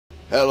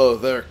Hello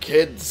there,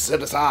 kids.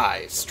 It is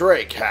I,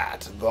 Stray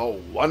Cat, the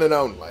one and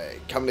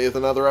only, coming to you with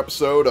another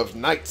episode of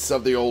Knights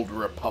of the Old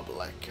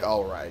Republic.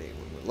 Alrighty,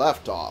 when we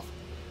left off,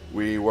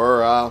 we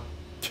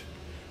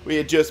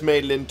had just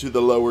made it into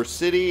the lower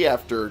city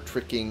after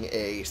tricking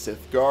a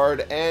Sith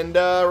guard and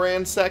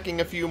ransacking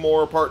a few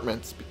more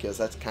apartments, because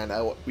that's kind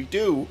of what we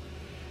do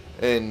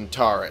in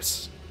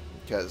Taurus.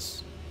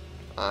 Because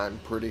I'm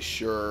pretty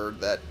sure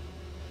that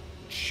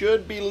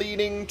should be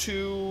leading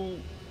to,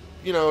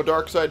 you know,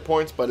 dark side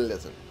points, but it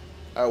isn't.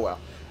 Oh well.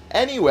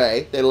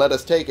 Anyway, they let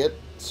us take it,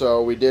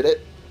 so we did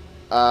it.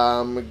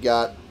 We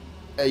got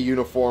a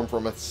uniform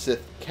from a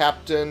Sith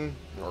captain,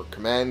 or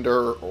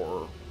commander,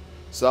 or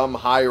some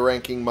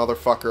high-ranking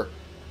motherfucker.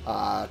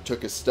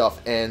 Took his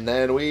stuff, and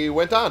then we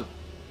went on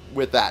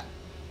with that.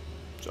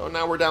 So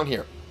now we're down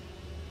here.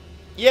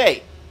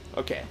 Yay!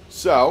 Okay,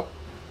 so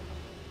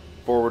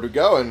forward we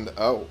go, and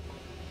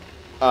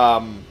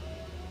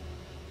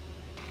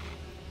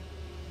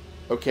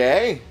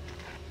okay.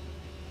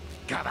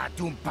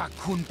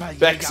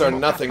 Becks are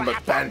nothing but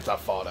bantha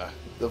fodder.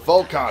 The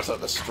Vulkars are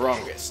the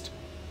strongest.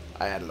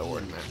 I added a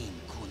word, man.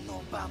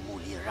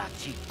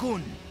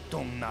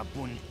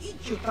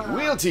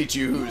 We'll teach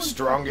you who's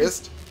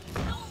strongest.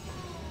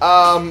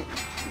 The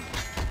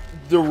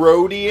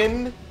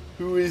Rodian,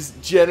 who is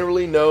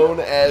generally known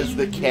as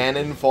the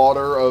cannon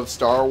fodder of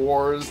Star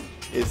Wars,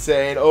 is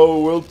saying,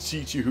 "Oh, we'll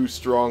teach you who's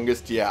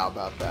strongest." Yeah,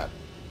 about that.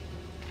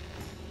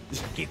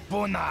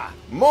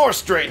 More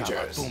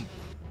strangers!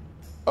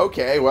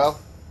 Okay, well,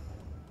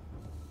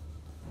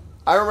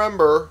 I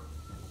remember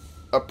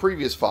a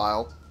previous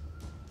file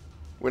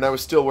when I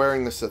was still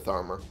wearing the Sith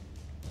armor.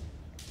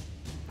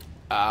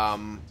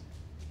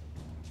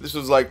 This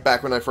was like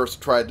back when I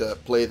first tried to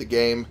play the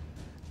game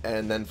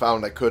and then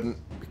found I couldn't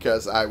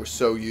because I was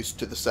so used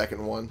to the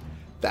second one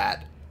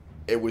that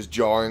it was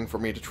jarring for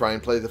me to try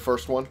and play the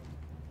first one.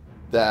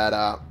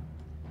 That,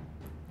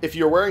 if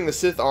you're wearing the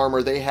Sith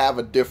armor, they have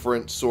a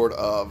different sort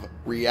of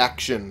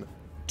reaction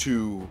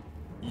to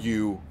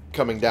you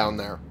coming down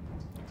there.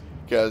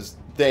 Because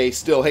they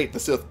still hate the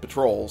Sith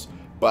patrols,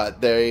 but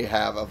they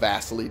have a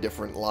vastly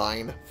different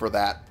line for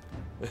that.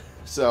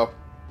 So,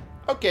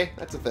 okay,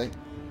 that's a thing.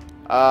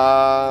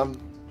 I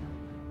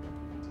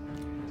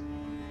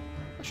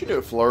should do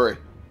a flurry.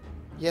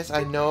 Yes,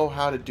 I know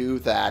how to do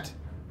that.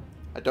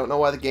 I don't know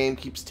why the game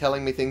keeps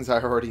telling me things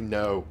I already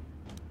know.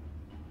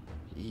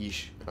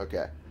 Yeesh.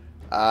 Okay.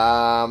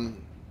 Call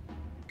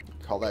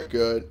that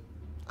good.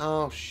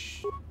 Oh,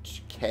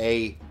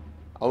 okay.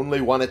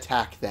 Only one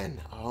attack then.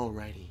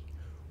 Alrighty.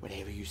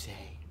 Whatever you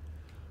say.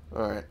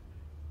 Alright.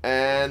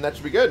 And that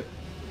should be good.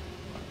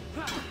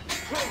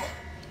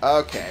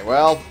 Okay,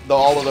 well,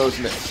 all of those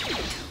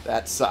missed.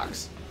 That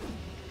sucks.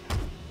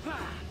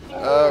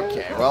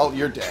 Okay, well,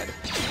 you're dead.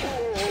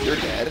 You're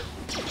dead.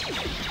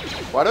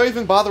 Why do I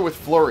even bother with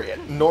flurry?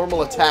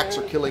 Normal attacks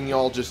are killing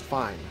y'all just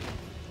fine.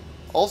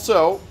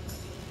 Also,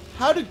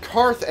 how did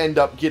Karth end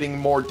up getting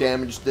more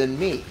damage than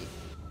me?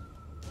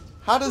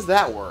 How does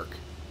that work?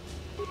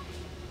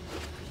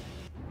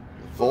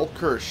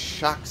 Vulkar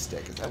shock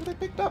stick. Is that what I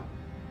picked up?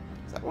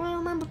 Is that what I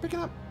remember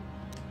picking up?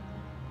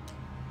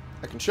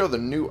 I can show the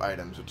new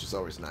items, which is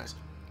always nice.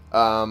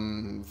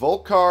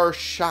 Vulkar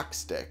shock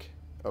stick.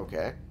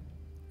 Okay.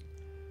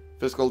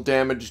 Physical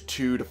damage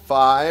 2 to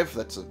 5.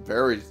 That's a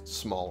very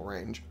small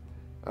range.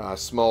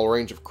 Small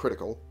range of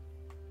critical.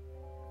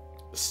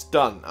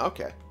 Stun.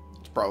 Okay.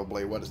 That's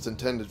probably what it's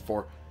intended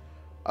for.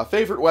 A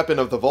favorite weapon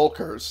of the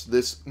Vulkars,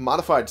 this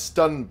modified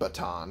stun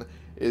baton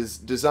is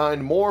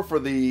designed more for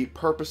the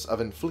purpose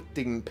of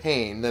inflicting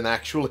pain than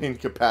actually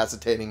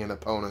incapacitating an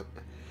opponent.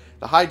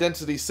 The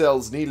high-density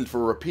cells needed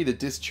for repeated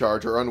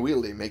discharge are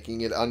unwieldy,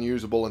 making it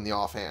unusable in the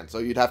offhand. So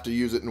you'd have to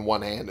use it in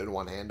one hand and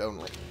one hand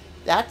only.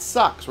 That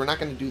sucks. We're not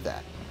going to do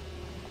that.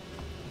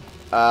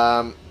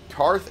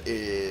 Karth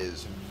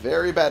is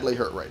very badly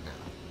hurt right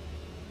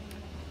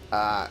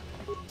now.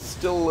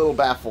 Still a little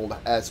baffled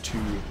as to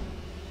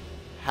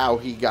how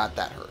he got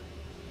that hurt.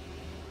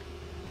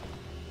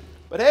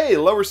 But hey,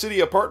 lower city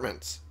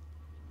apartments.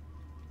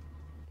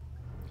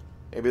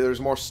 Maybe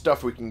there's more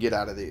stuff we can get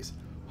out of these.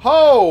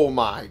 Oh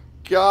my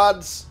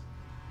gods.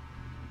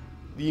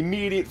 The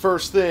immediate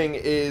first thing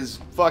is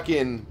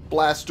fucking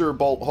blaster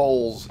bolt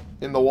holes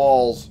in the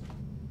walls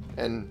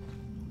and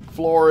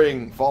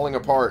flooring falling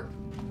apart.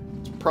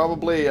 It's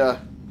probably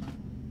not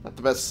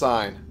the best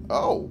sign.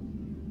 Oh.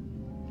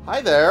 Hi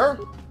there.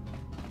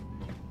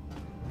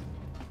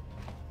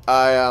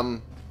 I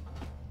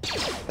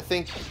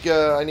think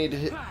I need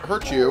to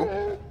hurt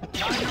you.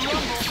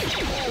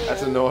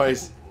 That's a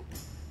noise.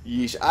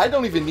 Yeesh. I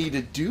don't even need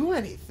to do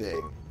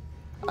anything.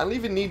 I don't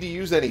even need to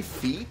use any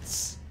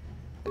feats.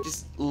 I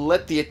just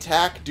let the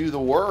attack do the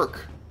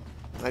work.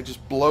 And I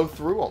just blow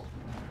through them.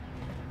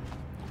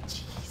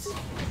 Jeez.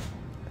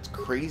 That's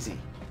crazy.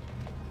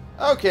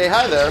 Okay,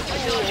 hi there.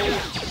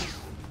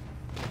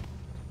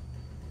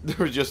 There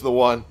was just the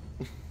one.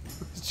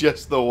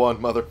 Just the one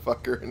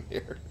motherfucker in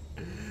here.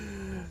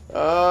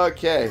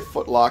 Okay,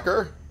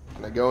 footlocker.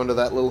 Can I go into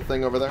that little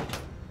thing over there?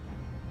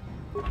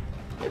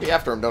 Maybe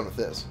after I'm done with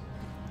this.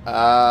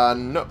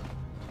 No.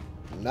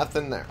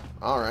 Nothing there.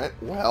 Alright,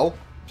 well.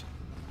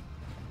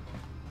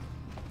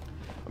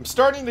 I'm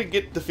starting to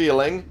get the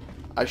feeling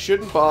I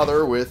shouldn't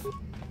bother with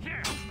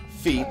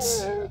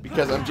feats,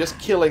 because I'm just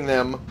killing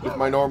them with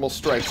my normal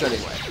strikes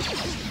anyway.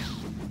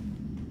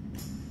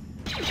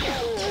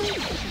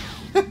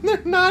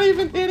 They're not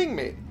even hitting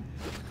me.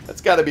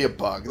 That's got to be a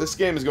bug. This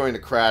game is going to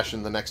crash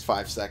in the next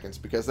 5 seconds,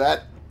 because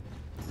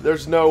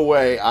there's no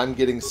way I'm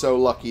getting so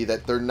lucky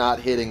that they're not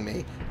hitting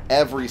me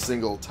every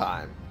single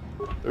time.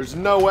 There's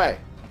no way.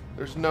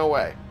 There's no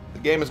way. The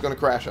game is going to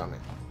crash on me.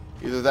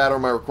 Either that or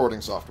my recording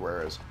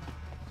software is.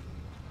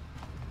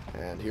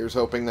 And here's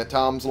hoping that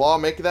Tom's Law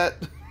makes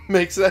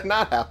that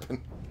not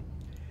happen.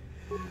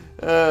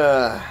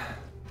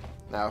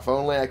 Now, if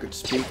only I could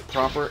speak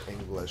proper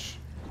English.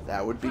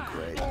 That would be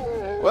great.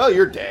 Well,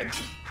 you're dead.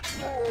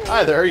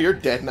 Hi there, you're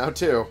dead now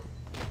too.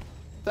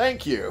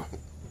 Thank you.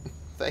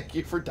 Thank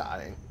you for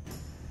dying.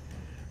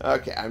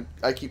 Okay,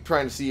 I keep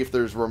trying to see if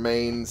there's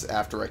remains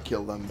after I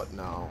kill them, but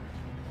no.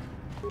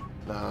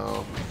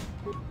 No.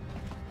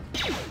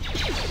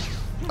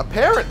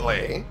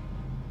 Apparently,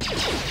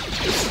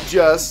 this is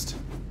just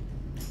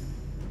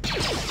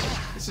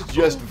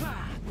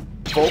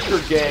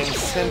Vulkar Gang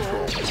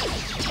Central.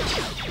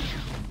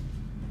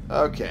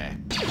 Okay.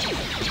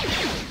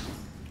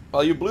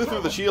 Well, you blew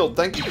through the shield.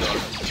 Thank you,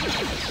 Doug.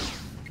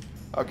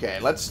 Okay,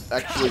 let's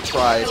actually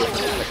try a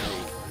different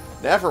technique.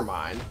 Never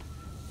mind.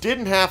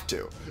 Didn't have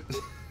to.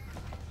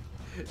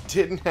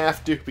 Didn't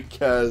have to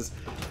because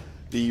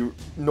the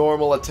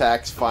normal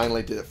attacks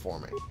finally did it for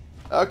me.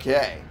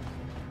 Okay.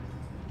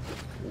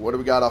 What do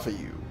we got off of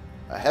you?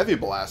 A heavy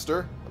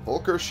blaster, a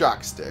Vulkar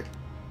shock stick,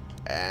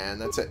 and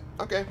that's it.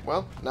 Okay,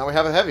 well, now we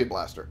have a heavy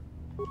blaster.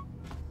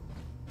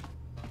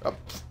 Oh,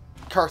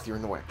 Karth, you're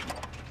in the way.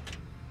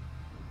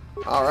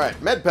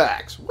 Alright, med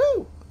packs.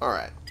 Woo!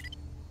 Alright.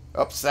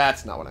 Oops,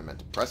 that's not what I meant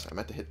to press. I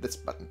meant to hit this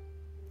button.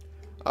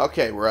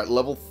 Okay, we're at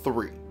level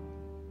 3.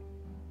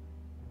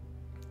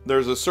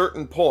 There's a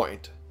certain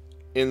point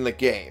in the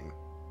game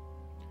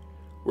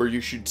where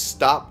you should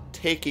stop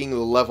taking the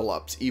level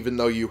ups even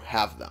though you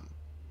have them.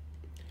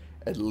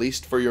 At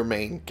least for your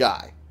main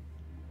guy.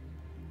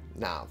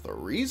 Now, the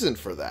reason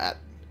for that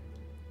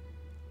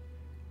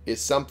is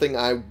something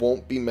I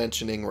won't be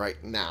mentioning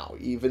right now,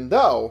 even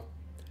though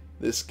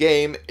this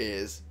game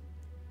is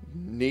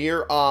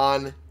near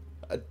on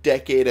a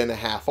decade and a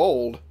half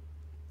old,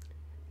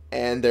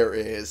 and there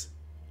is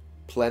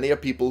plenty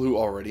of people who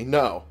already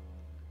know.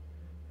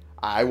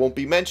 I won't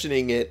be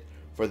mentioning it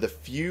for the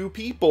few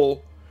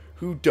people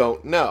who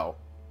don't know.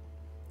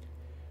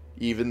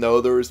 Even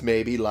though there's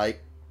maybe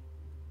like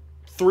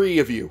 3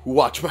 of you who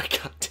watch my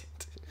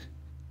content.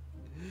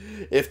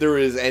 If there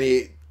is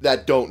any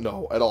that don't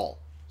know at all.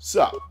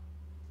 So,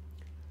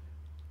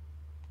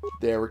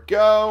 there we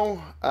go.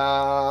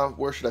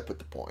 Where should I put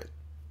the point?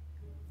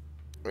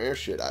 Where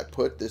should I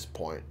put this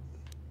point?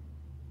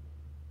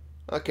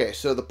 Okay,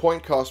 so the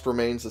point cost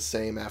remains the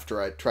same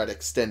after I try to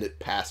extend it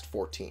past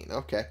 14.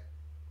 Okay.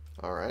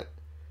 Alright.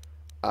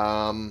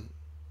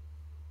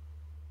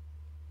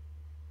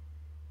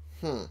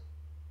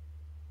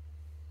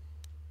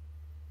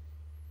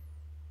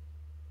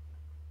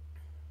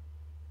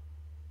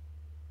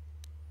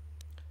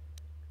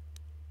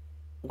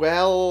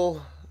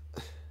 Well,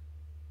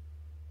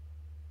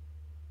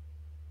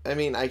 I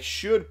mean, I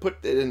should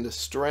put it into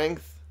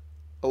strength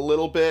a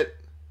little bit,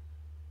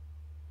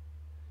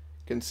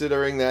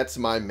 considering that's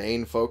my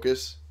main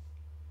focus.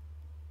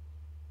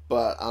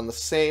 But on the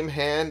same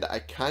hand, I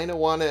kind of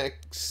want to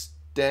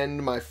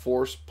extend my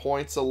force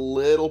points a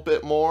little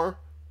bit more,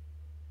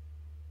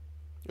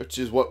 which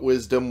is what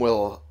wisdom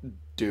will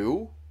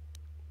do.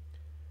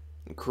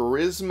 And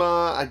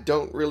charisma, I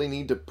don't really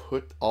need to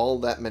put all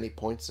that many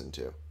points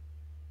into.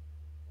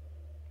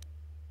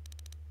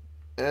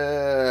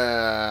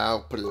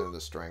 I'll put it into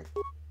strength.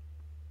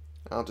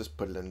 I'll just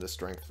put it into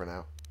strength for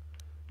now.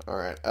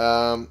 Alright,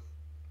 that's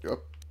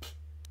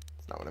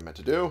not what I meant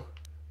to do.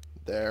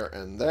 There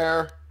and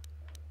there.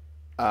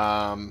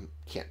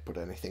 Can't put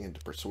anything into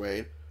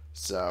persuade.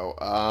 So,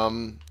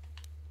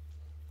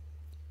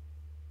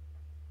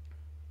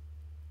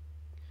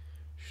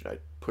 should I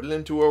put it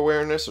into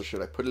awareness or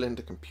should I put it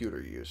into computer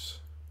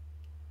use?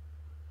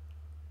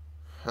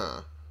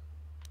 Huh.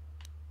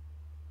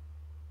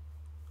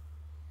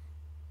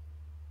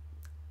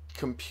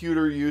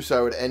 Computer use, I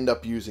would end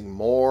up using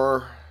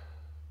more.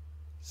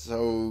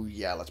 So,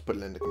 yeah, let's put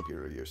it into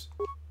computer use.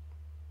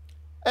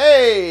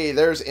 Hey,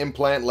 there's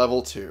implant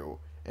level 2.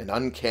 An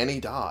uncanny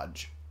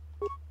dodge.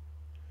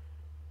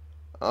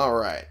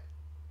 Alright.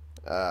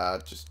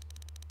 Just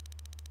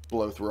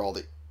blow through all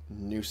the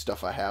new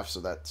stuff I have so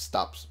that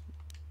stops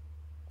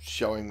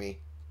showing me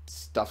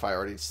stuff I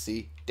already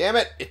see. Damn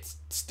it! It's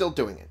still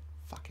doing it.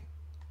 Fucking.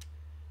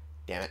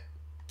 Damn it.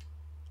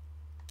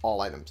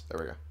 All items. There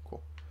we go.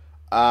 Cool.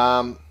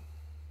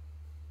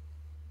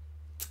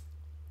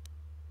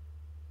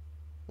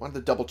 Wanted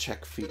to double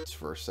check feats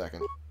for a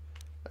second.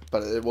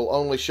 But it will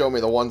only show me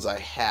the ones I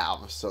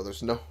have, so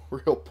there's no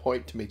real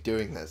point to me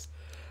doing this.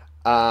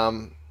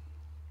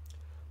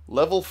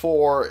 Level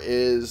 4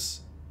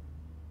 is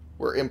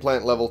where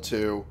Implant Level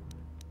 2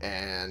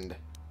 and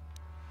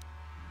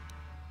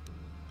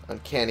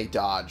Uncanny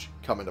Dodge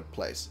come into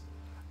place.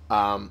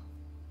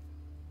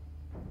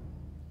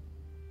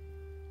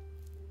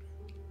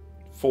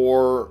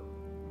 For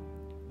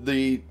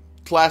the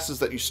classes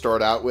that you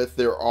start out with,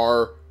 there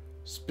are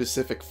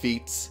specific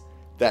feats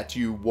that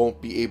you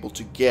won't be able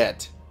to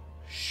get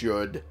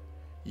should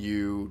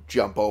you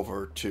jump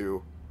over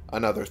to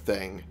another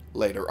thing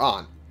later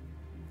on.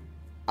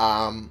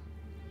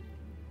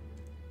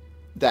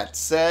 That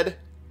said,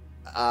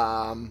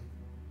 some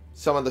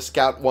of the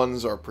scout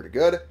ones are pretty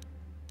good,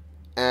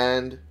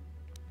 and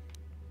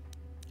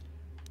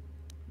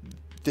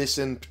this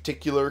in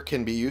particular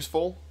can be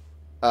useful,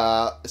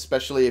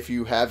 especially if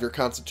you have your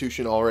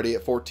constitution already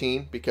at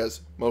 14, because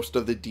most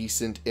of the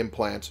decent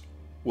implants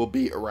will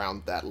be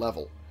around that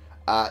level.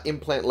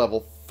 Implant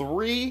level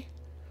 3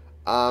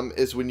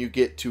 is when you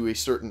get to a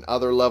certain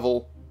other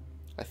level.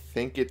 I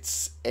think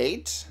it's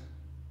 8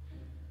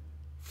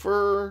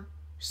 for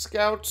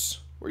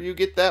scouts where you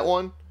get that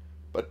one,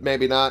 but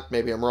maybe not,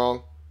 maybe I'm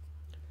wrong.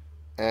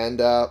 And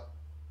that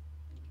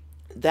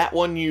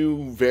one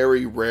you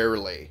very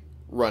rarely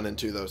run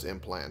into those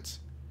implants.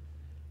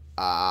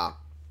 And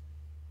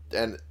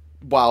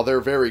while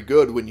they're very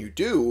good when you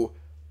do,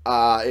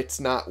 it's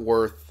not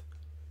worth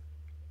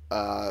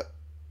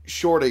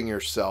shorting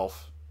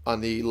yourself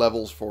on the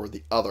levels for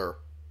the other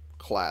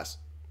class,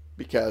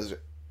 because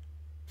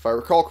if I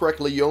recall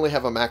correctly, you only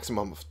have a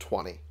maximum of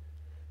 20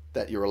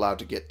 that you're allowed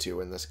to get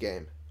to in this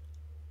game.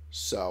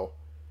 So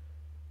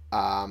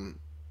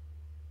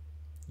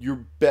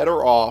you're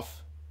better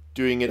off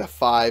doing it a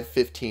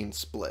 5-15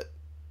 split.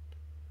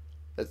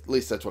 At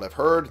least that's what I've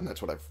heard, and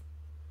that's what I've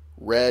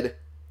read.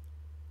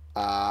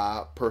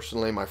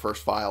 Personally, my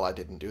first file, I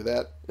didn't do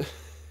that.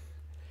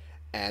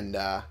 And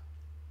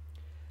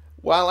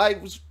while I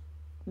was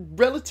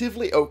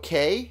relatively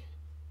okay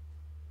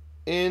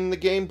in the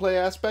gameplay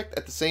aspect,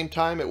 at the same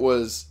time it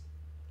was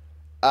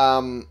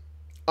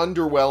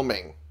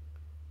underwhelming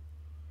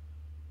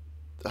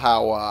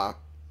how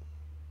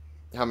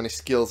many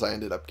skills I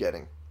ended up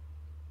getting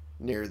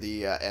near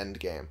the end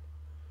game.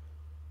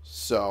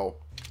 So,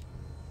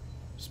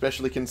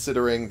 especially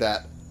considering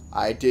that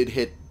I did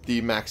hit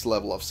the max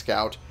level of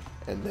Scout,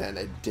 and then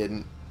it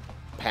didn't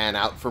pan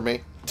out for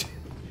me.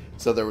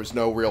 So there was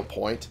no real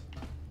point.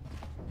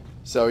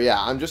 So yeah,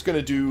 I'm just going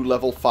to do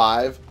level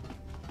 5.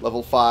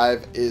 Level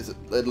 5 is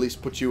at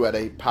least put you at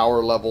a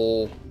power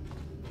level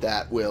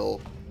that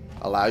will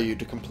allow you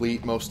to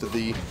complete most of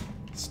the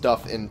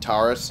stuff in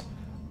Taurus.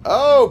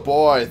 Oh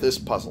boy, this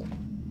puzzle.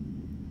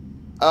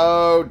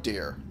 Oh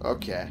dear.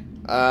 Okay.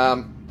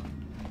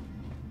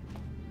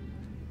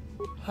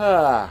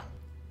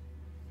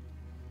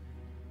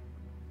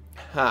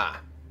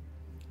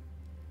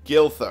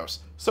 Gilthos.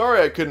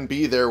 Sorry I couldn't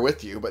be there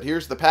with you, but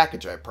here's the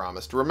package I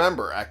promised.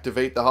 Remember,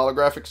 activate the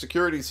holographic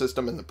security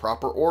system in the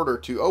proper order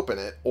to open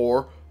it,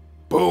 or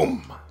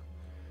boom!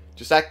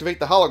 Just activate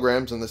the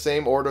holograms in the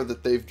same order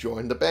that they've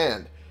joined the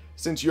band.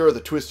 Since you're the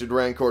Twisted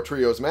Rancor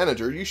Trio's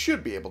manager, you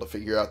should be able to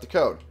figure out the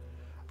code.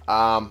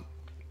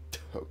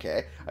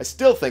 Okay. I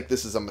still think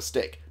this is a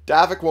mistake.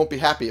 Davik won't be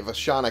happy if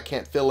Ashana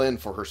can't fill in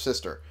for her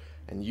sister.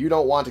 And you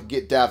don't want to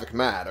get Davik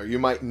mad, or you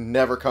might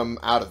never come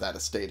out of that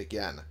estate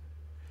again.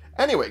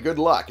 Anyway, good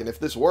luck, and if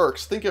this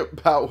works, think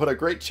about what a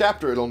great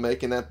chapter it'll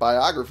make in that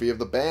biography of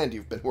the band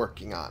you've been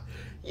working on.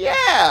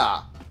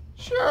 Yeah!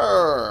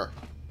 Sure!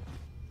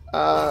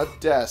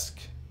 Desk.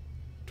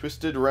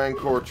 Twisted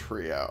Rancor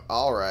Trio.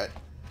 Alright.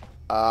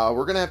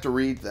 We're gonna have to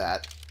read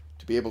that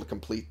to be able to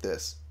complete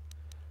this.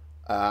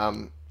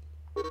 It's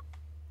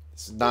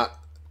not...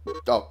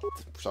 Oh,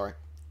 sorry.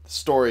 The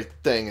story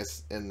thing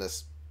is in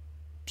this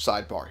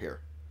sidebar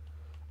here.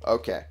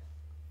 Okay.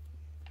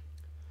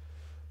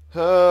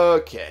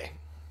 Okay.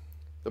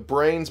 The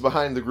brains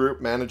behind the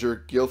group,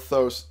 manager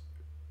Gilthos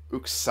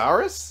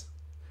Uxaris,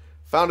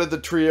 founded the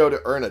trio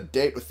to earn a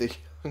date with the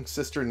young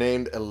sister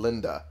named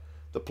Elinda.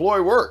 The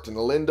ploy worked, and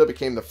Elinda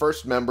became the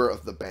first member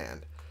of the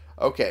band.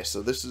 Okay,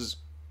 so this is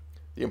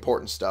the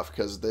important stuff,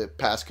 because the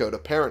passcode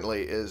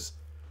apparently is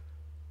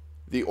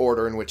the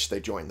order in which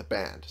they joined the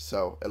band.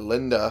 So,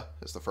 Elinda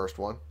is the first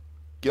one.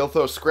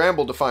 Gilthos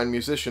scrambled to find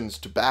musicians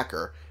to back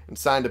her, and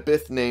signed a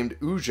bith named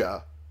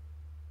Uja.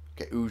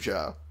 Okay,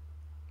 Uja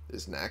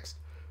is next,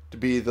 to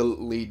be the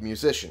lead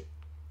musician.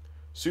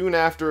 Soon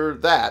after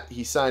that,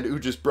 he signed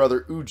Uja's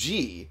brother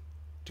Uji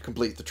to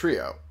complete the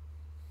trio.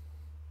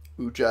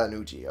 Uja and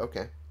Uji,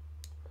 okay.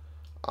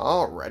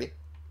 Alrighty.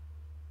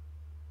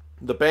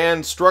 The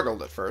band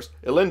struggled at first.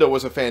 Elinda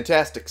was a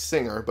fantastic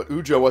singer, but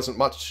Uja wasn't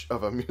much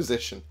of a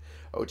musician.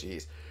 Oh,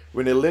 geez.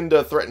 When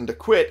Elinda threatened to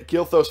quit,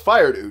 Gilthos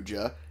fired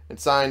Uja and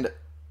signed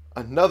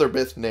another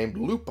bith named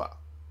Lupa.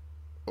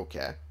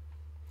 Okay.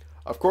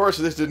 Of course,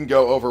 this didn't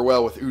go over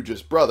well with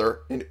Uja's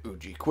brother, and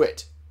Uji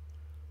quit.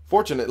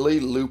 Fortunately,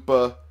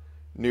 Lupa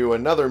knew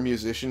another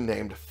musician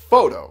named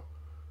Photo,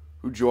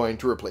 who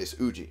joined to replace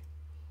Uji.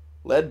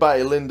 Led by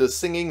Elinda's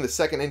singing, the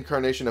second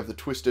incarnation of the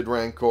Twisted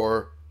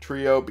Rancor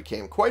trio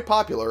became quite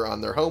popular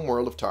on their home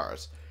world of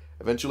Taurus,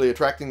 eventually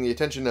attracting the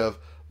attention of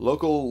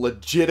local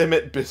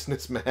legitimate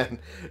businessman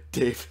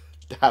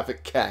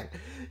Davik Kang.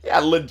 Yeah,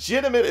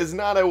 legitimate is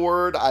not a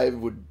word I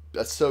would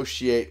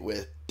associate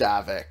with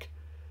Davik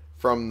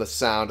from the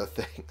sound of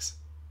things.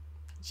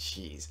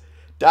 Jeez.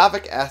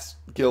 Davik asked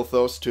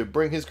Gilthos to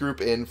bring his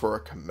group in for a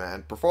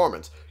command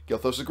performance.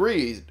 Gilthos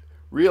agreed,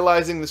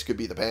 realizing this could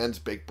be the band's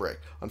big break.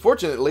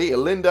 Unfortunately,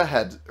 Elinda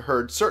had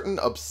heard certain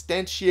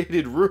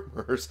substantiated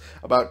rumors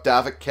about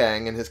Davik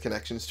Kang and his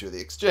connections to the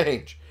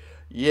exchange.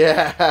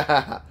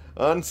 Yeah,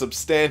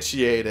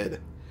 unsubstantiated.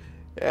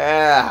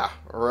 Yeah,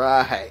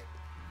 right.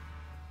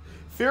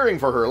 Fearing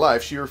for her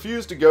life, she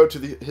refused to go to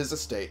his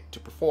estate to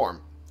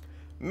perform.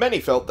 Many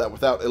felt that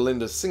without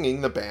Elinda's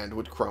singing, the band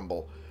would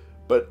crumble.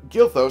 But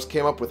Gilthos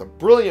came up with a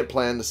brilliant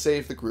plan to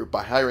save the group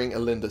by hiring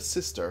Elinda's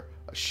sister,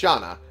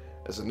 Ashana,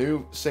 as a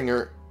new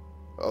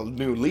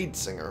lead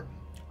singer,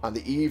 on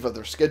the eve of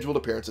their scheduled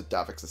appearance at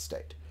Davik's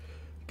estate.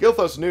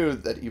 Gilthos knew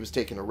that he was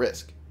taking a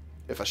risk.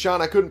 If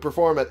Ashana couldn't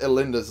perform at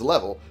Elinda's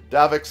level,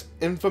 Davik's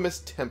infamous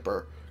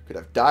temper could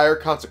have dire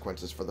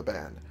consequences for the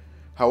band.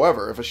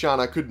 However, if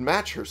Ashana could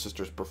match her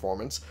sister's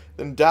performance,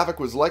 then Davik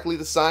was likely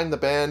to sign the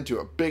band to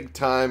a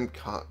big-time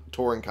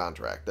touring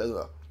contract.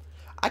 Ugh.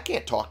 I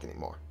can't talk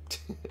anymore.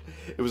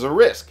 It was a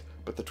risk,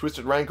 but the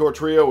Twisted Rancor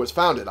trio was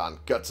founded on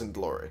guts and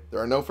glory. There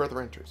are no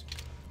further entries.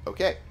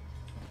 Okay.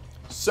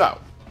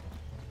 So,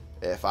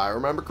 if I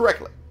remember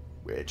correctly,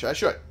 which I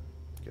should,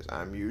 because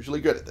I'm usually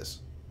good at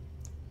this,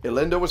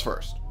 Elinda was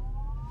first.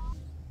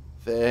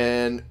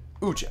 Then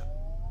Uja.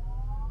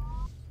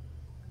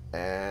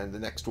 And the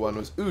next one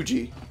was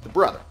Uji, the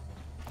brother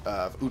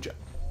of Uja.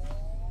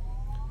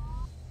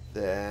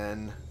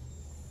 Then,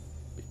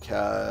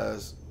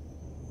 because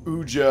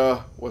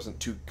Uja wasn't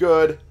too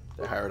good,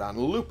 they hired on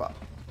Lupa.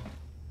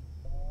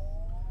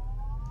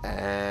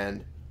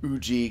 And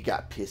Uji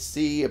got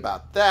pissy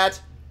about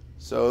that,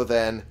 so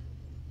then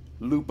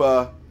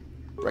Lupa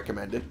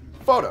recommended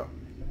Photo.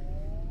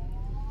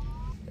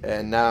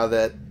 And now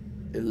that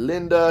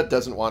Elinda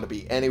doesn't want to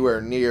be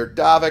anywhere near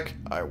Davik,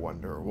 I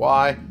wonder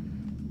why,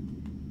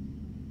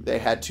 they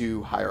had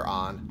to hire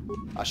on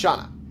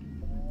Ashana.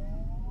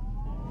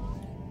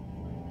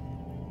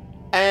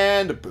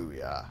 And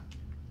booyah.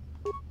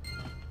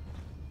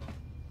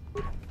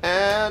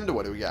 And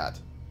what do we got?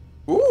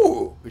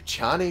 Ooh,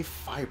 Uchani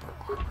fiber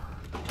armor.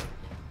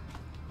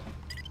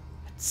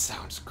 That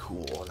sounds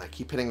cool, and I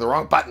keep hitting the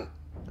wrong button.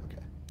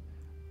 Okay.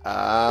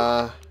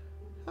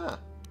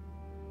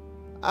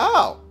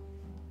 Oh.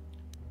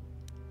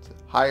 It's a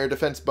higher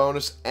defense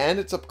bonus, and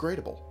it's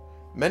upgradable.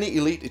 Many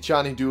elite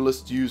Ichani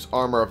duelists use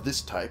armor of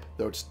this type,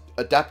 though its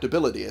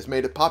adaptability has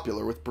made it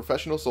popular with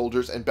professional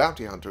soldiers and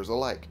bounty hunters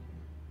alike.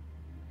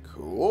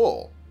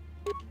 Cool.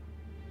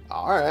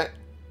 Alright.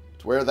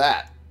 Let's wear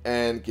that.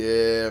 And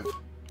give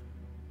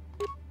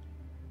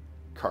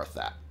Karth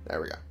that.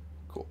 There we go.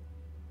 Cool.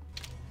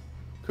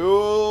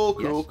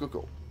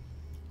 Cool.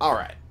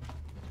 Alright.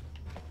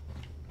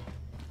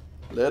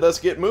 Let us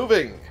get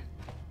moving.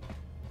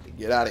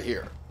 Get out of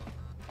here.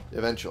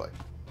 Eventually.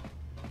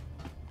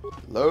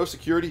 Low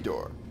security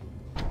door.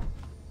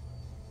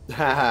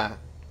 Ha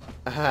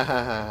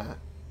ha.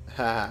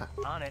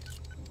 On it.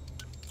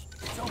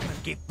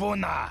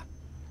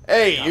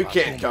 Hey, you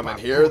can't come in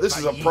here. This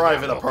is a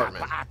private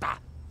apartment.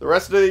 The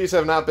rest of these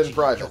have not been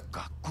private.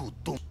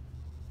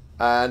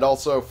 And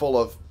also full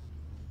of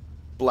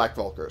Black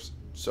Vulkars.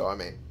 So, I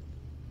mean,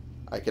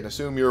 I can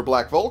assume you're a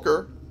Black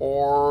Vulkar,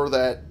 or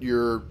that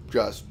you're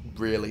just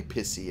really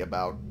pissy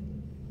about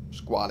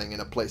squatting in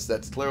a place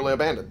that's clearly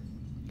abandoned.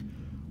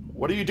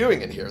 What are you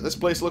doing in here? This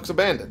place looks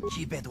abandoned.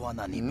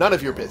 None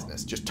of your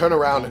business. Just turn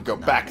around and go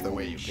back the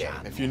way you came,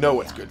 if you know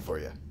what's good for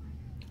you.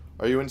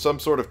 Are you in some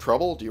sort of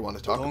trouble? Do you want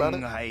to talk about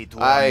it?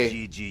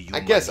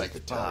 I guess I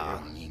could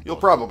tell you. You'll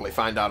probably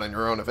find out on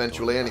your own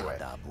eventually anyway.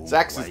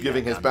 Zax is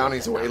giving his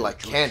bounties away like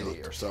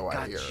candy, or so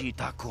I hear.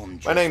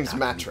 My name's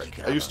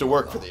Matrick. I used to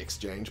work for the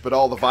exchange, but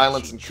all the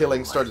violence and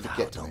killing started to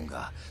get to me.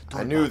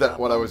 I knew that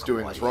what I was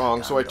doing was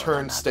wrong, so I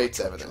turned state's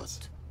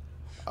evidence.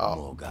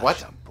 Oh,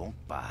 what?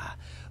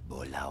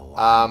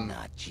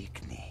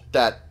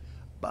 That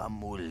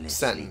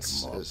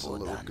sentence is a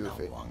little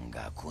goofy.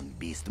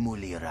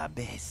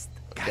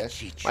 Okay.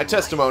 My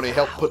testimony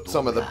helped put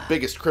some of the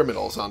biggest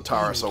criminals on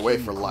Taurus away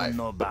for life,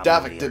 but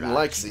Davik didn't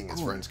like seeing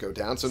his friends go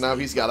down, so now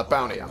he's got a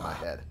bounty on my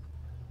head.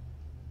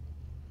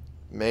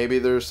 Maybe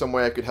there's some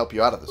way I could help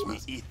you out of this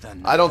mess.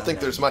 I don't think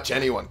there's much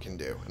anyone can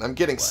do, and I'm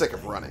getting sick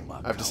of running.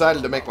 I've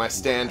decided to make my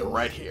stand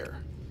right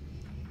here.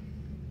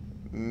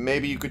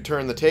 Maybe you could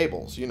turn the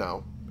tables, you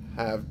know,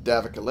 have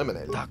Davik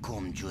eliminated.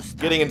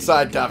 Getting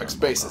inside Davik's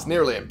base is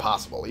nearly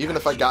impossible. Even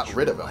if I got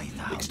rid of him,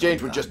 the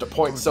exchange would just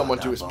appoint someone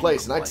to his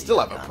place and I'd still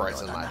have a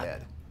price in my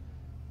head.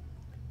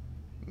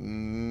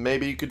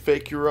 Maybe you could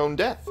fake your own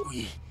death.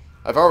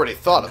 I've already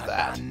thought of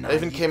that. I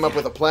even came up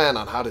with a plan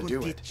on how to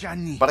do it.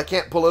 But I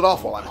can't pull it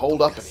off while I'm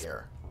holed up in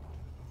here.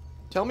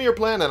 Tell me your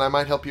plan and I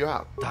might help you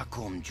out.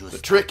 The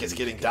trick is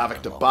getting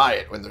Davik to buy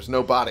it when there's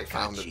no body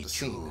found at the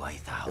scene.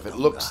 If it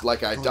looks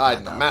like I died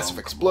in a massive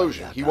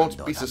explosion, he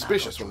won't be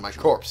suspicious when my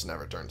corpse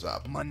never turns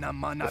up.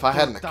 If I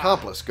had an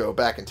accomplice go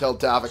back and tell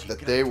Davik that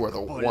they were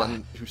the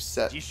one who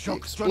set the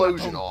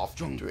explosion off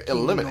to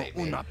eliminate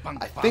me,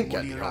 I think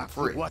I'd be home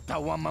free.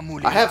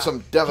 I have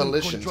some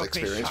demolitions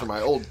experience from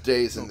my old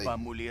days in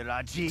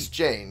the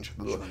exchange,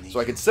 so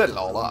I can set it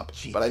all up,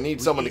 but I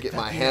need someone to get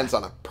my hands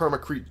on a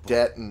permacrete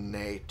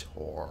detonator.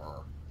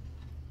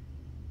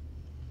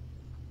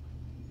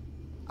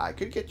 I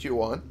could get you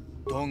one.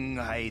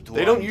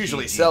 They don't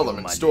usually sell them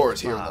in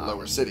stores here in the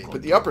lower city,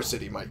 but the upper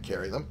city might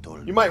carry them.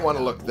 You might want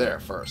to look there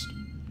first.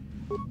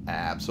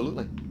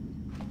 Absolutely.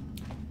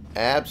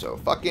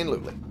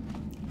 Abso-fucking-lutely.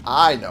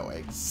 I know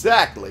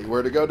exactly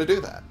where to go to do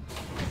that.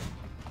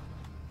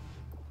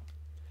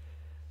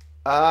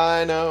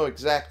 I know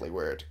exactly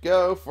where to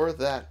go for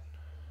that.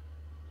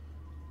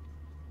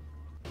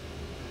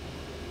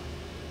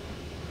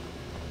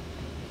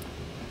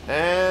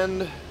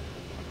 And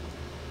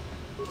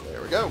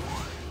there we go.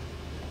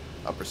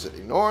 Upper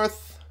City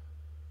North.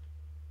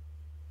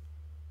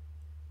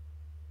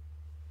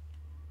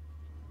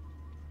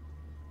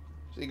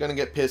 Is he gonna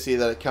get pissy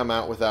that it come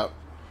out without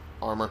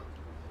armor?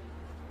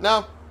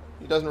 No,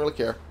 he doesn't really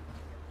care.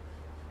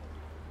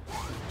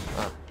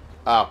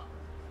 Oh.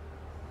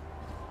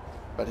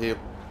 But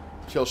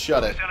he'll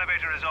shut it. This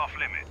elevator is off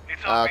limit.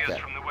 It's obvious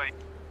from the way.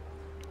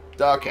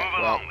 Okay, Move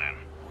well. along then.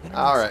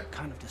 All right.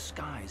 Kind of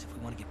disguise if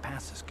we want to get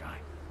past this guy.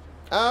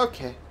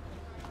 Okay.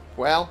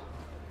 Well,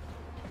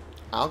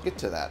 I'll get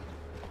to that.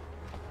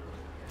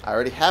 I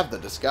already have the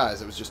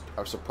disguise. I was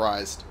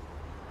surprised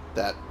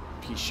that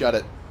he shut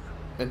it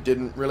and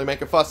didn't really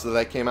make a fuss that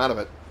I came out of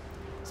it.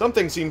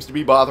 Something seems to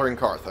be bothering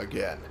Karth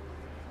again.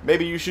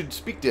 Maybe you should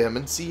speak to him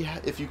and see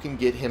if you can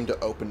get him to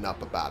open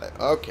up about it.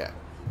 Okay.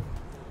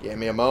 Give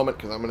me a moment,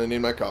 because I'm going to need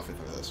my coffee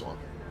for this one.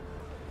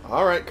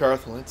 Alright,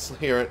 Karth, let's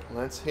hear it.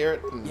 Let's hear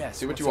it and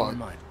see what you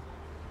want.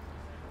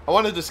 I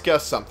want to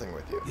discuss something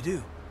with you. You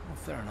do? Well,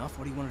 fair enough.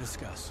 What do you want to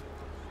discuss?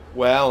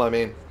 Well, I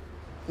mean,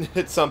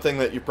 it's something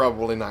that you're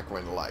probably not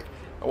going to like.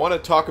 I want to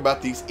talk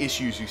about these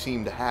issues you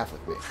seem to have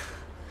with me.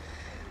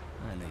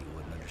 I knew you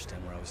wouldn't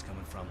understand where I was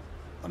coming from.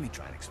 Let me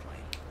try and explain.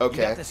 Okay.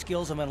 You got the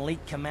skills of an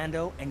elite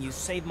commando, and you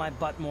saved my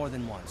butt more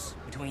than once.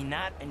 Between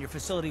that and your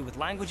facility with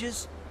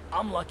languages,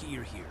 I'm lucky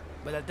you're here.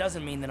 But that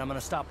doesn't mean that I'm going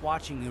to stop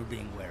watching you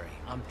being wary.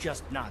 I'm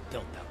just not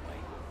built that way.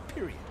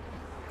 Period.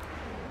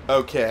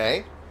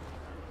 Okay.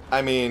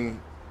 I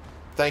mean,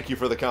 thank you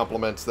for the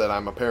compliments that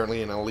I'm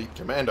apparently an elite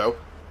commando.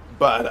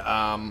 But,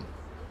 I'm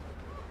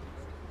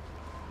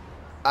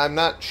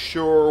not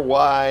sure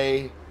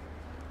why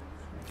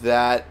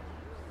that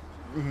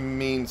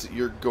means that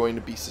you're going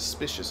to be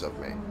suspicious of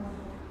me.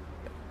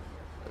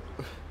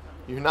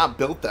 You're not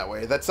built that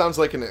way. That sounds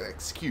like an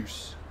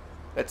excuse.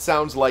 That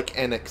sounds like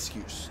an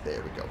excuse.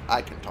 There we go.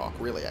 I can talk.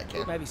 Really, I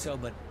can. Maybe so,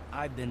 but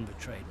I've been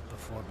betrayed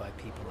before by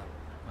people that,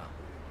 well,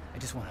 it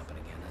just won't happen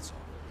again, that's all.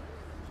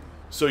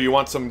 So you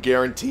want some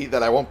guarantee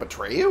that I won't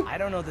betray you? I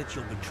don't know that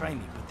you'll betray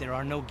me, but there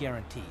are no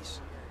guarantees.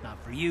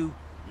 Not for you,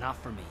 not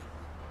for me.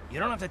 You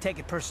don't have to take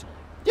it personally.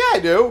 Yeah, I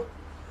do.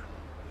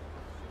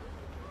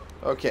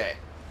 Okay.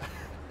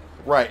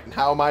 Right, and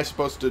how am I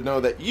supposed to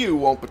know that you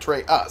won't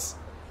betray us?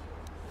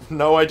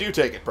 No, I do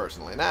take it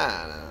personally.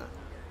 Nah.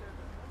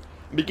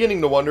 I'm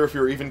beginning to wonder if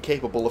you're even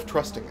capable of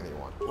trusting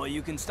anyone. Well,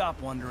 you can stop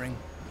wondering.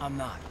 I'm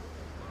not.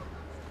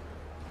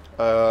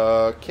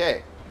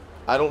 Okay.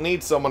 I don't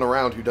need someone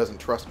around who doesn't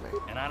trust me.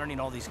 And I don't need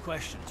all these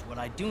questions. What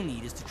I do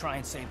need is to try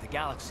and save the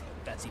galaxy,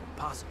 if that's even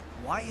possible.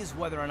 Why is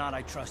whether or not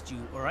I trust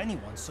you or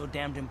anyone so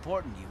damned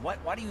important to you?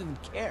 Why do you even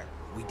care?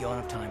 We don't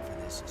have time for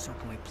this, so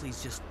can we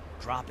please just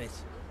drop it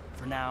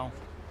for now?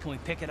 Can we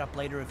pick it up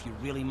later if you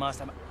really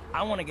must?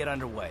 I want to get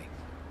underway.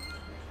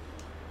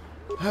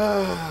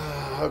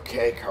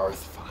 Okay, Karth,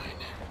 fine.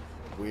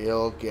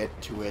 We'll get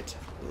to it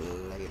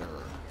later.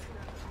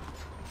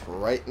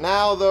 Right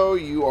now, though,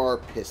 you are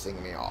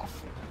pissing me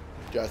off.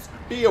 Just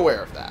be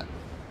aware of that.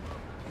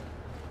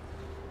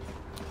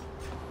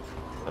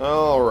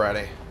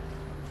 Alrighty.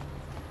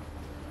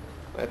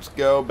 Let's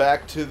go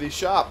back to the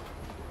shop.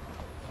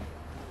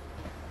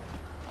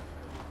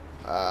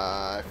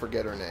 I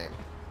forget her name.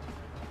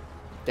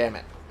 Damn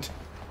it.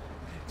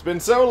 It's been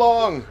so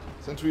long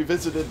since we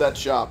visited that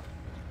shop.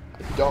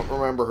 I don't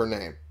remember her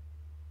name.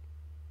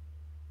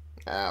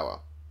 Ah,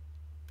 well.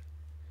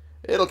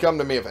 It'll come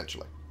to me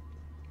eventually.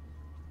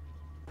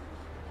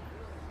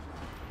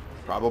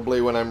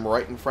 Probably when I'm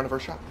right in front of her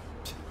shop.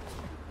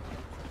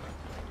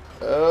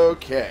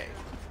 Okay.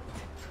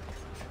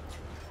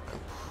 I'm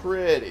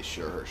pretty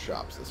sure her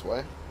shop's this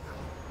way.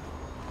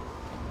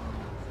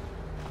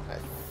 I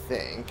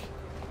think.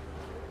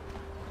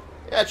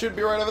 Yeah, it should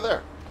be right over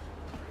there.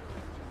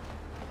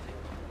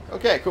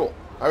 Okay, cool.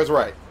 I was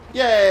right.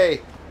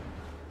 Yay!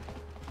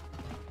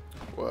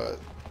 What?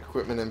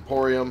 Equipment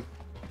Emporium.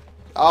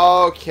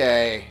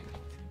 Okay.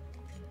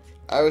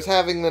 I was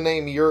having the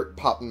name Yurt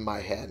pop in my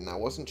head, and I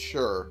wasn't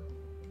sure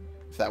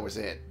if that was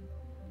it.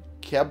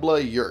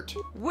 Kebla Yurt.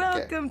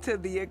 Welcome to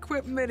the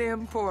Equipment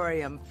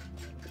Emporium.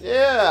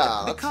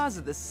 Yeah. Because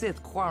of the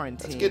Sith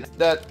quarantine. Let's get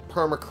that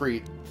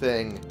permacrete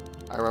thing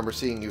I remember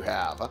seeing you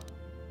have. Huh?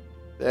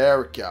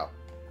 There we go.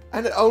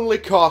 And it only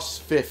costs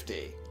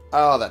 50.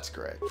 Oh, that's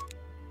great.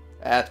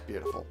 That's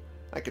beautiful.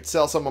 I could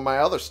sell some of my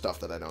other stuff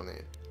that I don't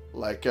need.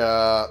 Like,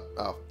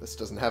 oh, this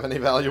doesn't have any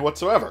value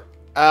whatsoever.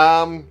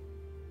 Well,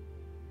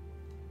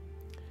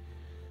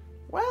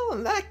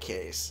 in that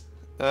case,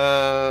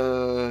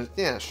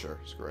 yeah, sure,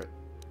 screw it.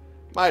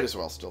 Might as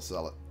well still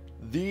sell it.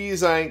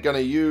 These I ain't gonna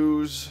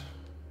use.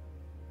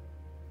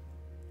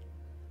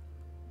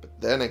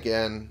 But then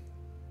again,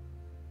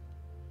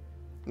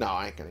 no,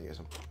 I ain't gonna use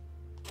them.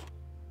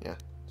 Yeah,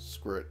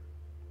 screw it.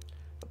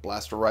 The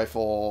blaster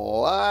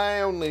rifle, I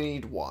only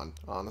need one,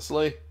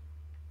 honestly.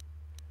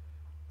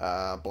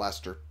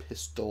 Blaster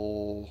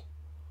pistol.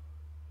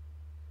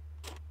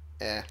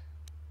 Don't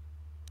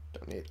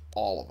need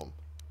all of them.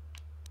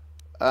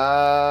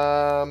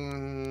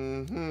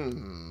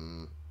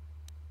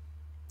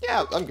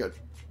 Yeah, I'm good.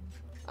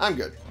 I'm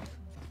good.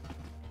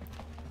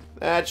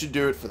 That should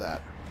do it for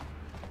that.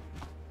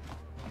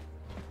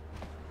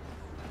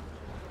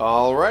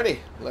 Alrighty,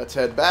 let's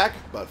head back.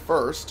 But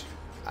first,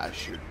 I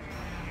should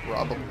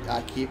probably...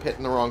 I keep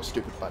hitting the wrong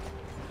stupid button.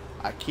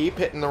 I keep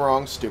hitting the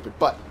wrong stupid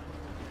button.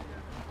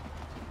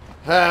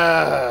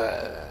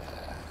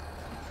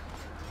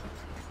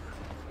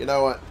 You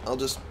know what? I'll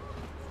just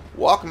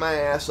walk my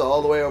ass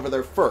all the way over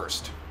there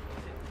first.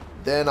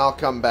 Then I'll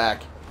come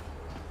back,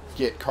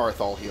 get Karth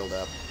all healed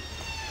up,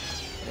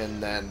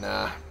 and then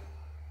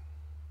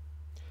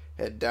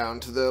head down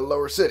to the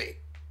lower city.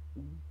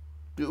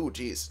 Ooh,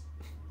 jeez.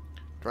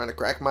 Trying to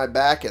crack my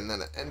back, and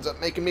then it ends up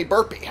making me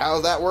burpy.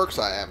 How that works,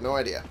 I have no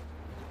idea.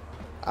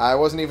 I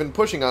wasn't even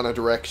pushing on a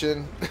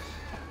direction,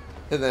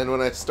 and then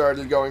when I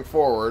started going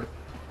forward,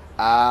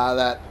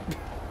 that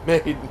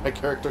made my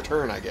character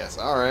turn, I guess.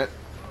 Alright.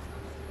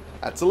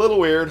 That's a little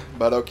weird,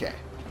 but okay.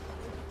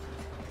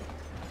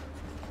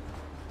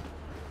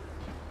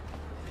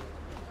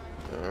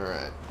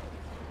 Alright.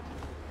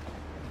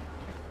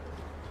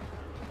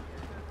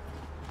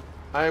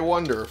 I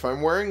wonder if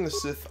I'm wearing the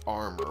Sith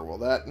armor, will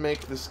that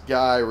make this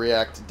guy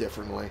react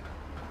differently?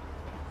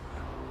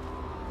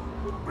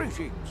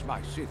 Greetings,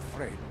 my Sith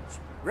friends.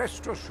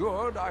 Rest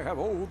assured I have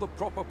all the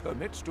proper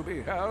permits to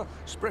be here,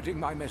 spreading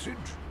my message.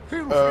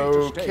 Feel free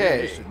to stay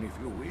and listen if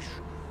you wish.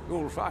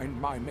 You'll find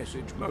my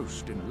message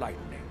most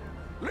enlightening.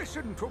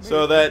 Listen to me,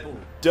 so that people.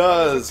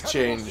 does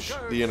change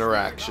the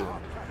interaction.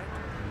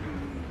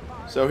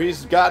 So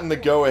he's gotten the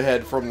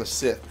go-ahead from the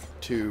Sith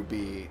to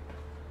be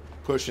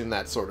pushing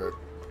that sort of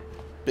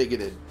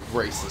bigoted,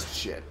 racist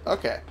shit.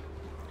 Okay.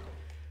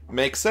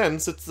 Makes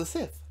sense, it's the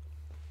Sith.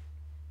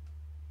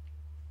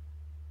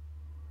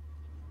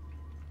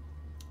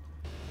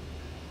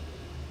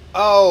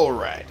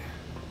 Alright.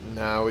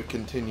 Now we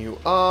continue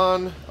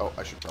on. Oh,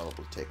 I should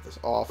probably take this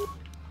off.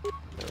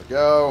 There we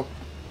go.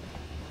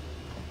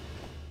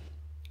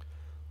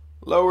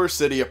 Lower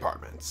City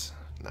Apartments.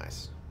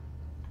 Nice.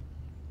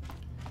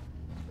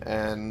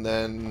 And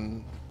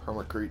then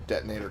permacrete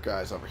detonator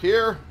guys over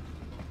here.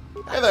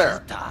 Hey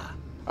there!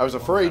 I was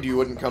afraid you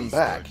wouldn't come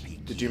back.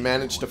 Did you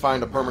manage to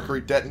find a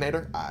permacrete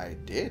detonator? I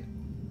did.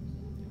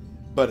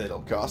 But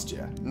it'll cost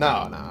you. No,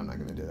 I'm not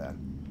going to do that.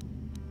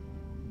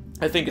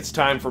 I think it's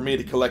time for me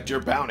to collect your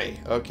bounty.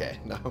 Okay,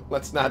 no,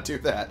 let's not do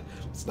that.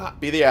 Let's not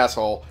be the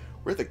asshole.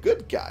 We're the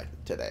good guy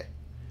today.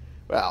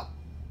 Well,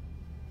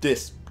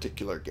 this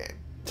particular game.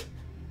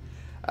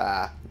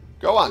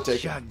 Go on,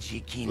 take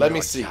it. Let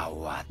me see.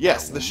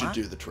 Yes, this should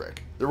do the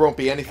trick. There won't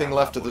be anything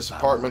left of this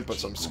apartment but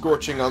some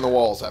scorching on the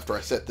walls after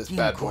I set this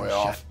bad boy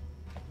off.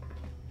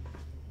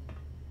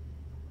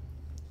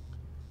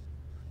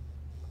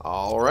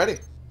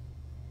 Alrighty.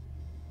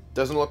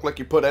 Doesn't look like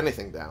you put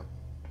anything down.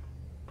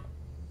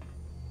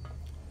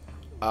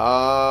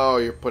 Oh,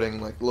 you're putting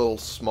like little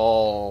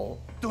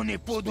small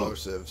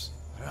explosives.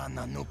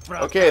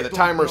 Okay, the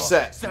timer's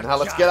set. Now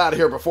let's get out of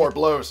here before it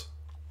blows.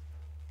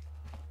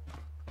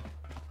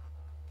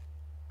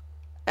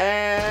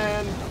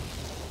 And...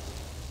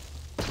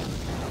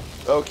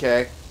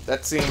 okay,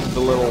 that seemed a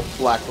little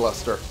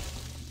lackluster.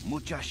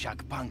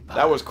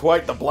 That was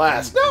quite the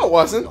blast. No, it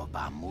wasn't.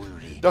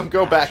 Don't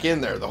go back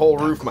in there. The whole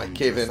roof might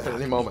cave in at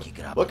any moment.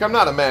 Look, I'm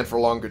not a man for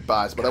long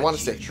goodbyes, but I want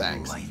to say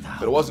thanks.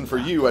 If it wasn't for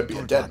you, I'd be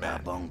a dead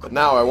man. But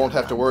now I won't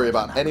have to worry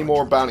about any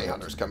more bounty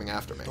hunters coming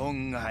after me.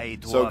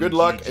 So good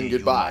luck and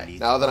goodbye.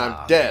 Now that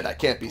I'm dead, I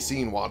can't be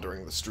seen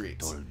wandering the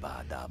streets.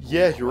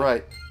 Yeah, you're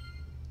right.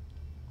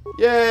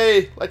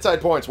 Yay! Light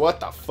side points. What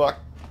the fuck?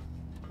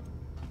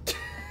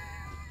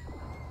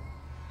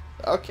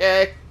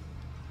 Okay.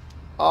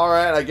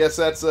 Alright, I guess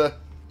that's a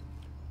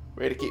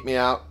way to keep me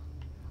out.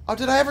 Oh,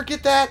 did I ever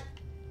get that?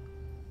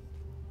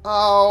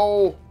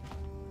 Oh.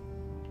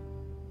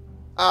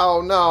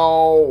 Oh,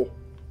 no.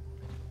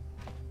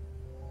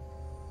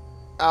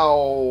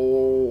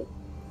 Oh.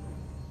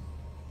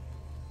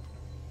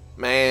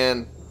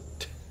 Man.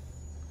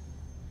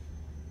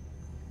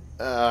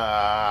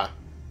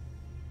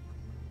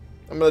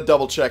 I'm going to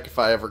double check if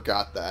I ever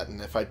got that,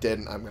 and if I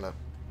didn't, I'm going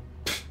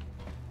to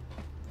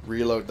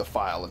reload the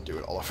file and do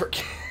it all over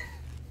again.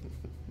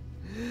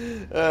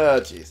 Oh,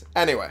 jeez.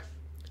 Anyway,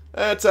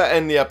 let's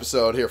end the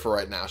episode here for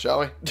right now, shall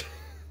we?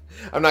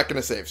 I'm not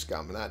going to save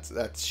Scum, and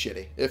that's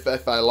shitty. If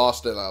I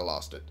lost it, I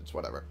lost it. It's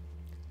whatever.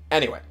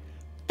 Anyway,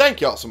 thank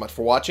you all so much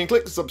for watching.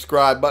 Click the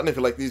subscribe button if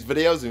you like these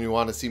videos and you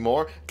want to see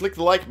more. Click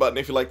the like button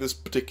if you like this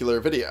particular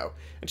video.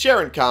 And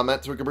share and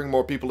comment so we can bring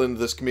more people into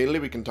this community.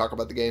 We can talk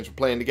about the games we're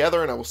playing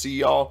together, and I will see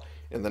y'all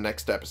in the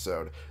next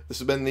episode. This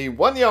has been the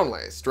one and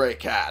only Stray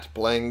Cat,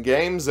 playing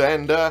games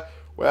and,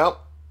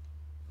 well,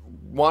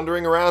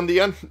 wandering around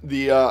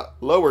the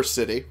lower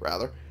city,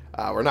 rather.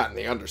 We're not in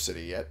the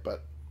Undercity yet,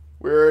 but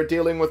we're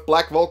dealing with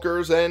Black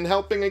Vulkars and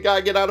helping a guy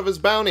get out of his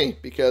bounty,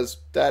 because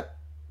that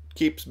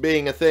keeps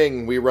being a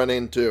thing we run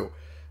into.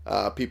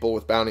 People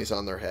with bounties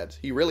on their heads.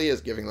 He really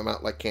is giving them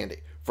out like candy.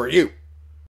 For you.